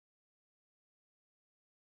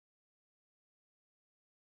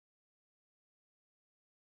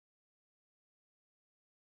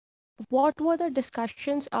What were the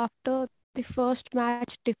discussions after the first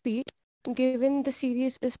match defeat, given the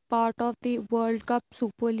series is part of the World Cup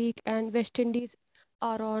Super League and West Indies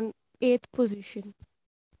are on eighth position?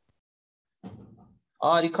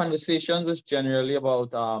 The conversation was generally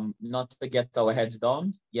about not to get our heads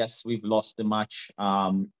down. Yes, we've lost the match,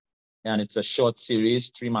 and it's a short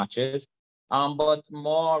series, 3 matches. But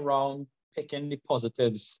more around picking the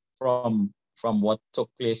positives from what took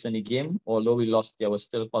place in the game. Although we lost, there were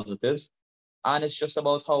still positives, and it's just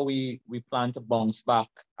about how we plan to bounce back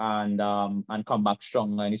and come back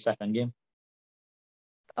stronger in the second game.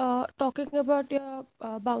 Talking about your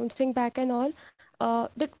bouncing back and all,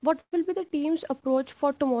 what will be the team's approach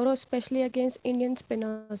for tomorrow, especially against Indian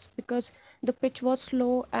spinners, because the pitch was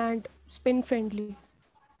slow and spin friendly.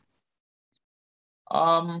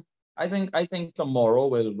 Um, I think tomorrow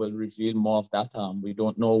will reveal more of that. We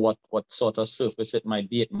don't know what sort of surface it might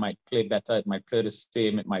be. It might play better. It might play the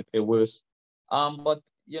same. It might play worse. But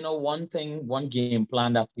one game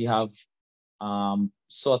plan that we have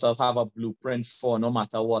sort of have a blueprint for no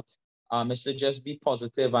matter what is to just be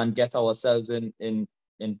positive and get ourselves in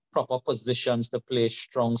proper positions to play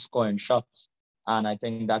strong scoring shots. And I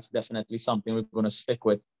think that's definitely something we're going to stick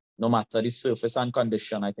with no matter the surface and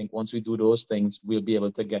condition. I think once we do those things, we'll be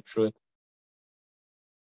able to get through it.